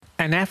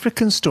An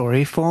African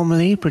story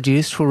formerly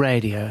produced for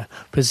radio,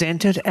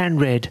 presented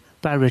and read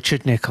by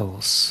Richard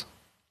Nicholls.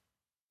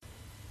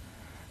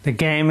 The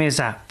game is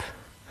up.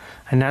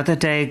 Another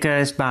day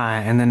goes by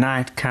and the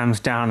night comes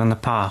down on the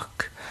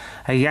park.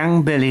 A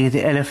young Billy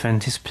the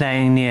elephant is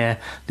playing near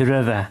the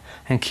river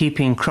and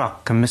keeping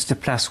Croc and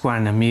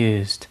Mr+1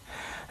 amused.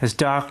 As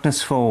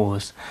darkness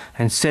falls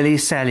and silly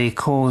Sally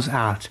calls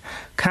out,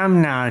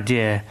 "Come now,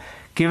 dear,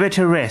 give it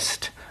a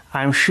rest.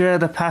 I'm sure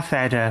the puff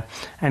adder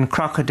and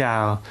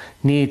crocodile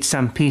need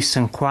some peace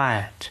and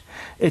quiet."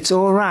 "It's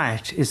all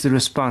right," is the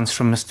response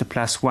from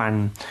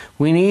Mr+1.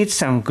 "We need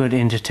some good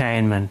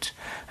entertainment."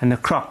 And the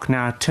croc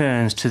now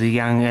turns to the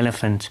young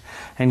elephant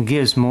and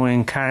gives more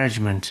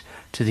encouragement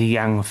to the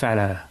young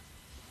fellow.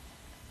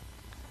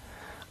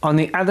 On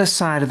the other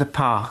side of the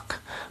park,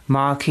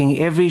 marking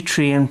every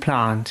tree and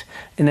plant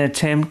in an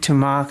attempt to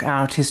mark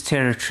out his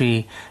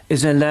territory,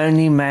 is a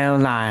lonely male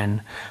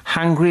lion,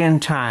 hungry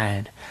and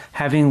tired,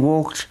 having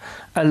walked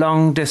a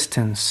long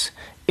distance,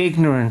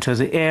 ignorant of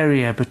the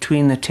area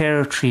between the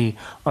territory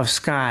of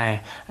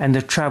Sky and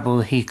the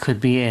trouble he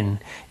could be in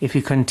if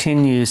he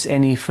continues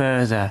any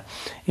further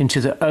into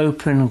the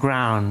open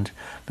ground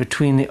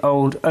between the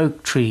old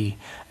oak tree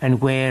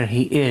and where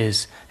he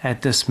is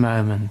at this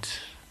moment.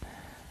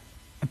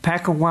 A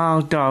pack of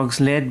wild dogs,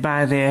 led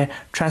by their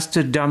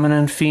trusted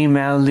dominant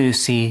female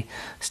Lucy,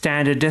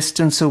 stand a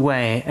distance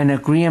away and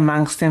agree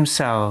amongst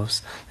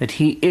themselves that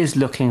he is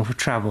looking for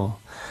trouble.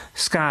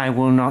 Sky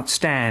will not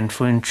stand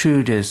for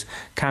intruders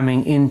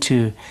coming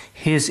into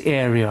his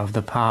area of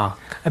the park.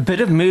 A bit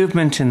of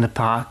movement in the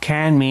park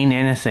can mean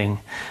anything,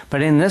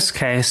 but in this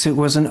case it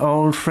was an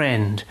old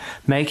friend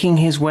making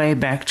his way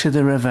back to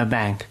the river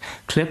bank.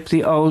 Clip,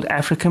 the old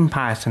African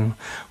python,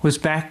 was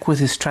back with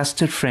his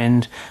trusted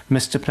friend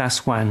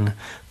Mr+1.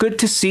 "Good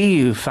to see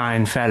you,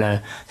 fine fellow,"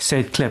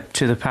 said Clip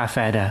to the puff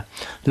adder.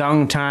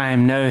 "Long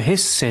time no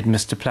hiss," said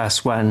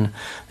Mr+1.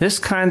 This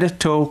kind of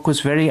talk was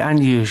very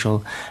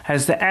unusual,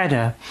 as the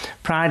adder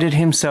prided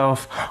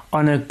himself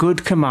on a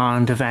good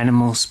command of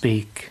animal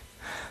speak.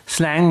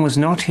 Slang was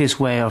not his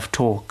way of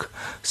talk,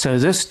 so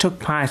this took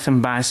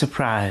Python by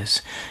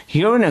surprise.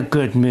 "You're in a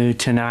good mood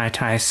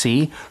tonight, I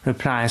see,"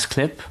 replies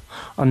Clip.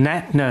 On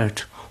that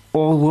note,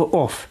 all were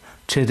off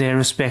to their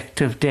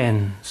respective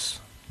dens.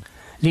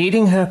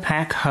 Leading her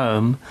pack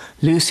home,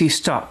 Lucy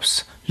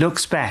stops,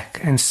 looks back,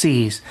 and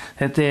sees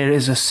that there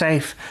is a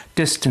safe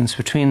distance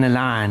between the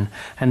lion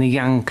and the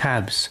young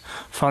cubs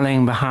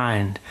following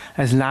behind,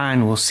 as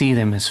lion will see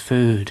them as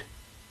food.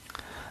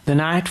 The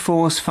night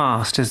falls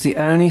fast, as the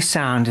only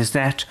sound is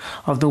that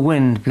of the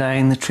wind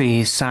blowing the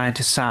trees side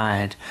to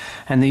side,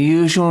 and the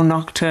usual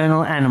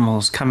nocturnal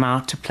animals come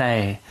out to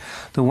play.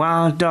 The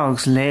wild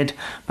dogs, led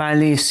by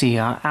Lucy,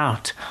 are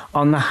out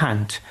on the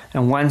hunt,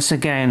 and once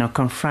again are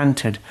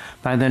confronted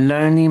by the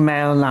lonely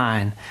male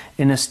lion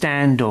in a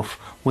standoff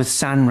with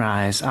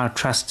Sunrise, our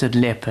trusted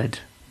leopard.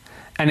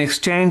 An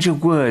exchange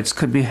of words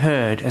could be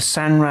heard as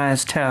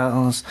Sunrise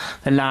tells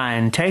the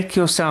lion, "Take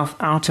yourself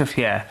out of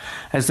here,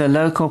 as the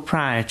local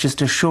pride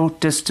just a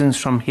short distance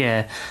from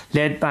here,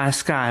 led by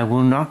Sky,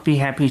 will not be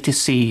happy to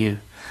see you.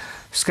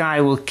 Sky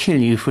will kill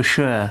you for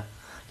sure."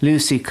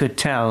 Lucy could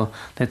tell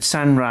that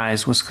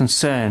Sunrise was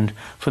concerned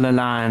for the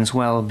lion's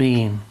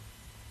well-being.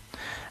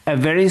 A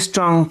very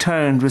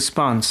strong-toned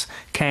response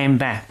came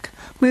back.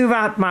 "Move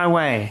out my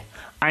way.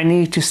 I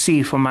need to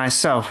see for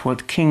myself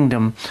what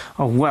kingdom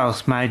of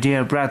wealth my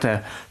dear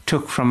brother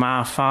took from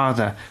our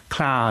father,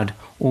 Cloud,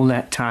 all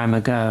that time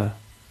ago."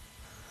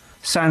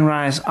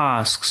 Sunrise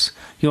asks,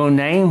 "Your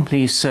name,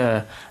 please,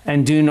 sir,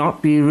 and do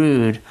not be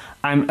rude.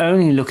 I'm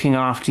only looking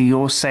after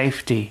your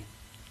safety."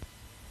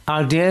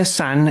 Our dear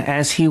son,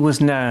 as he was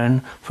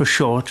known for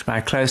short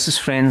by closest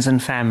friends and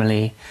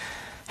family,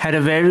 had a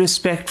very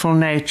respectful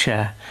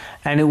nature,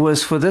 and it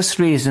was for this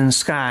reason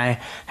Sky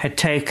had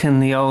taken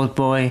the old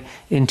boy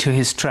into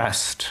his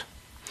trust.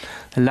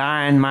 "The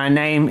lion, my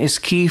name is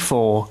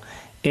Keyfor,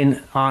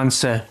 in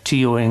answer to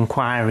your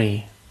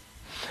inquiry.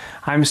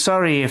 I'm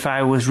sorry if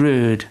I was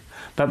rude,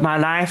 but my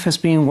life has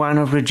been one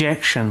of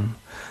rejection,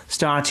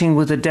 starting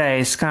with the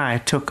day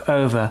Sky took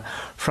over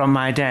from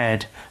my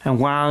dad, and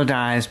Wild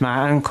Eyes,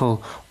 my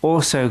uncle,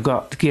 also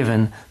got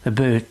given the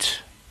boot.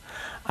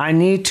 I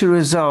need to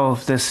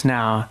resolve this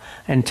now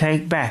and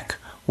take back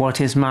what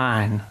is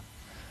mine."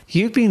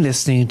 You've been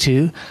listening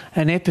to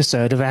an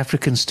episode of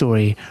African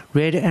Story,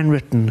 read and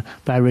written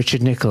by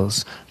Richard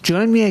Nicholls.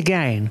 Join me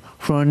again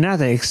for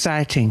another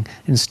exciting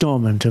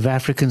installment of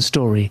African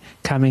Story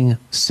coming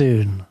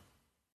soon.